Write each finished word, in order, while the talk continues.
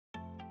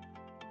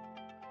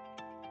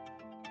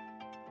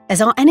As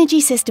our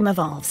energy system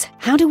evolves,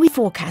 how do we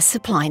forecast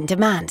supply and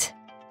demand?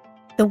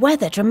 The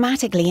weather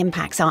dramatically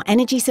impacts our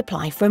energy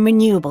supply from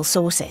renewable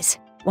sources,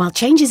 while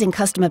changes in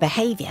customer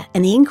behaviour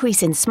and the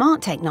increase in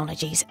smart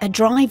technologies are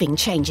driving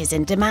changes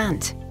in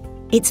demand.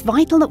 It's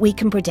vital that we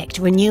can predict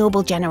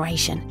renewable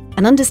generation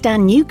and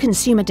understand new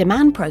consumer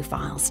demand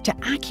profiles to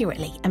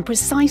accurately and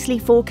precisely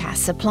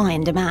forecast supply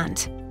and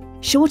demand.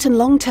 Short and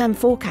long-term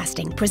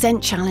forecasting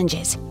present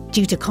challenges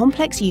due to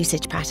complex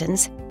usage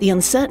patterns, the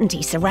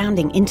uncertainty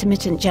surrounding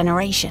intermittent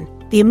generation,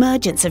 the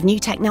emergence of new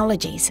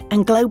technologies,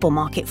 and global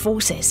market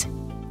forces.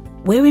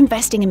 We're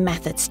investing in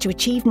methods to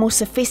achieve more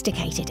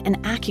sophisticated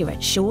and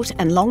accurate short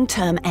and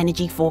long-term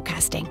energy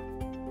forecasting.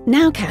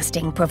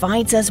 Nowcasting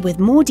provides us with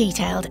more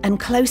detailed and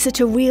closer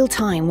to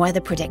real-time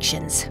weather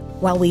predictions,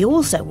 while we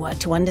also work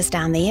to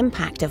understand the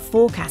impact of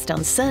forecast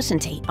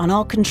uncertainty on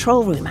our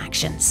control room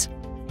actions.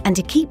 And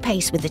to keep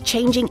pace with the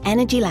changing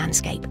energy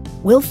landscape,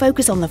 we'll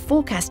focus on the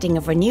forecasting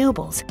of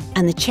renewables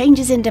and the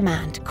changes in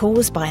demand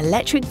caused by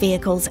electric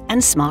vehicles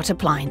and smart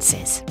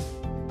appliances.